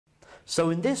So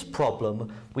in this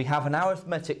problem, we have an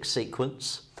arithmetic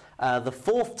sequence. The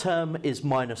fourth term is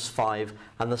 -5,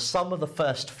 and the sum of the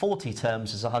first 40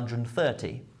 terms is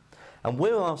 130. And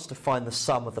we're asked to find the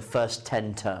sum of the first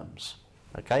 10 terms.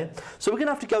 Okay, so we're going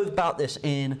to have to go about this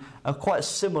in quite a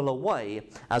similar way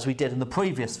as we did in the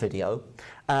previous video.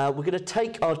 We're going to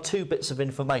take our two bits of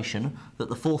information, that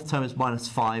the fourth term is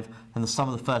 -5 and the sum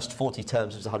of the first 40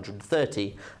 terms is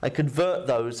 130, and convert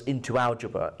those into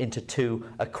algebra, into two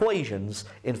equations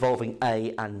involving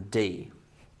A and D.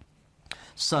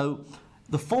 So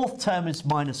the fourth term is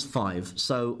 -5,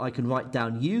 so I can write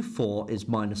down U4 is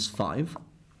 -5.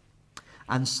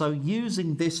 And so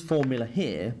using this formula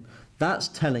here, that's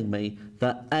telling me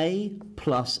that A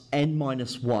plus n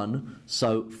minus 1,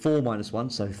 so 4 minus 1,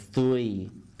 so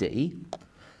 3D,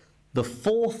 the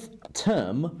fourth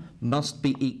term must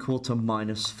be equal to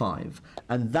 -5,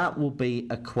 and that will be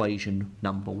equation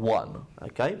number 1,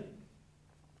 okay?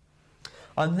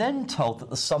 I'm then told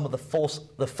that the sum of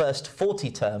the first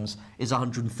 40 terms is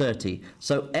 130,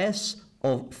 so S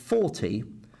of 40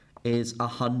 is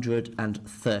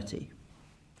 130.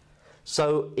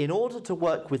 So in order to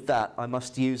work with that, I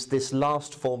must use this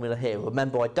last formula here.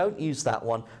 Remember, I don't use that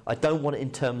one. I don't want it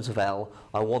in terms of L.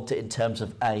 I want it in terms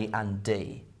of A and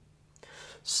D.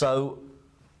 So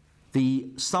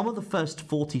the sum of the first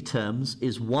 40 terms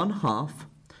is 1/2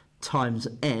 times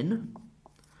n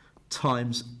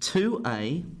times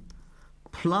 2a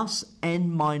plus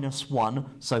n minus 1,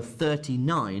 so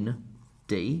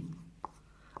 39d,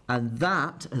 and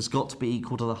that has got to be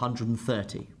equal to the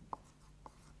 130.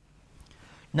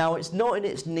 Now, it's not in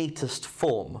its neatest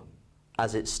form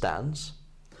as it stands.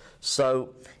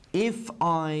 So if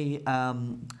I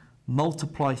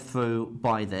multiply through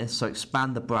by this, so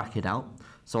expand the bracket out,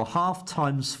 so 1/2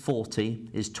 times 40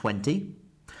 is 20.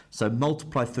 So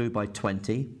multiply through by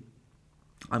 20.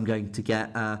 I'm going to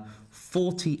get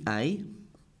 40a,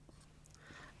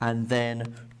 and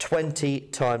then 20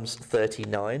 times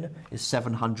 39 is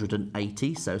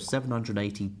 780, so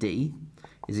 780d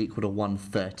is equal to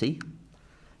 130.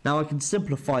 Now I can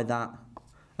simplify that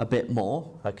a bit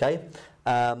more, okay?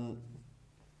 I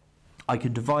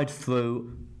can divide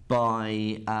through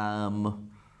by,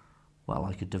 well,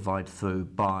 I could divide through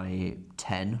by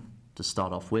 10 to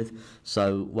start off with.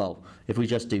 So, well, if we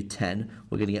just do 10,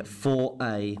 we're going to get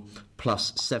 4a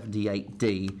plus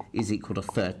 78d is equal to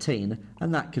 13,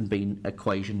 and that can be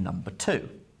equation number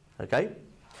 2, okay?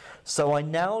 So I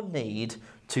now need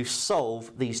to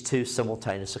solve these two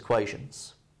simultaneous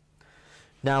equations.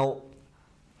 Now,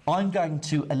 I'm going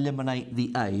to eliminate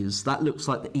the a's. That looks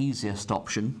like the easiest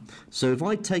option. So if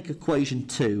I take equation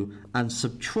 2 and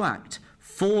subtract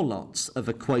 4 lots of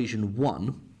equation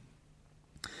 1,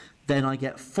 then I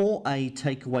get 4a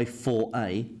take away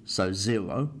 4a, so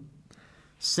 0.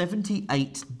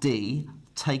 78d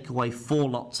take away 4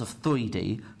 lots of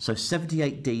 3d, so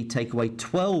 78d take away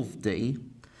 12d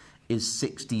is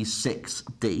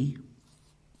 66d.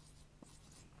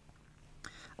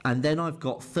 And then I've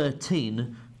got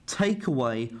 13 take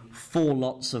away 4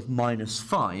 lots of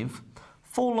 -5.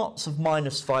 4 lots of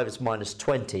 -5 is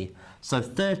 -20. So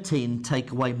 13 take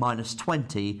away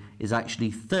 -20 is actually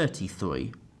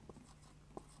 33.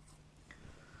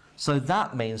 So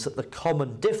that means that the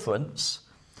common difference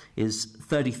is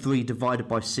 33 divided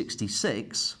by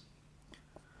 66.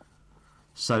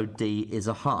 So D is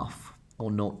 1/2,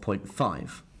 or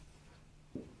 0.5.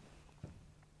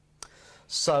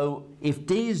 So if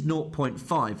D is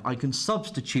 0.5, I can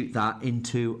substitute that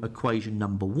into equation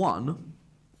number 1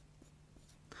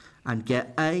 and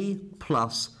get A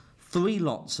plus 3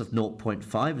 lots of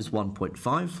 0.5 is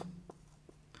 1.5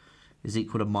 is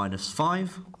equal to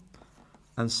 -5,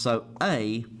 and so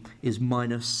A is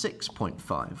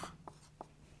 -6.5.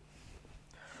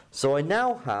 So I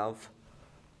now have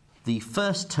the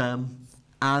first term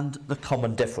and the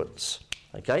common difference,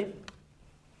 okay?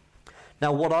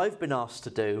 Now, what I've been asked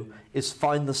to do is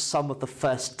find the sum of the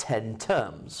first 10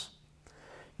 terms.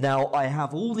 Now, I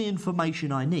have all the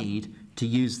information I need to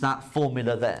use that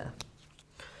formula there.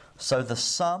 So the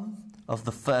sum of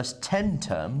the first 10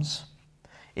 terms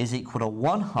is equal to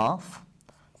 1/2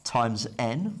 times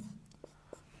n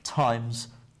times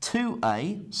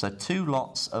 2a, so 2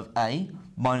 lots of a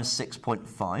minus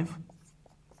 6.5,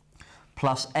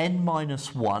 plus n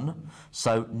minus 1,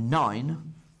 so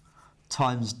 9,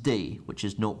 times d, which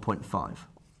is 0.5.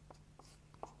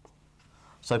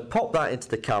 So pop that into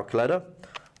the calculator.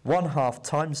 1/2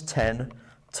 times 10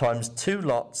 times 2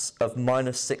 lots of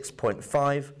minus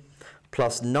 6.5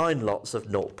 plus 9 lots of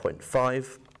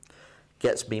 0.5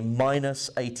 gets me minus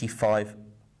 85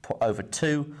 over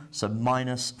 2, so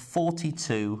minus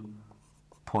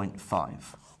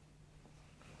 42.5.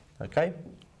 Okay?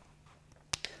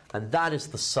 And that is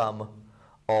the sum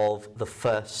of the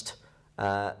first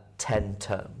 10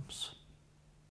 terms.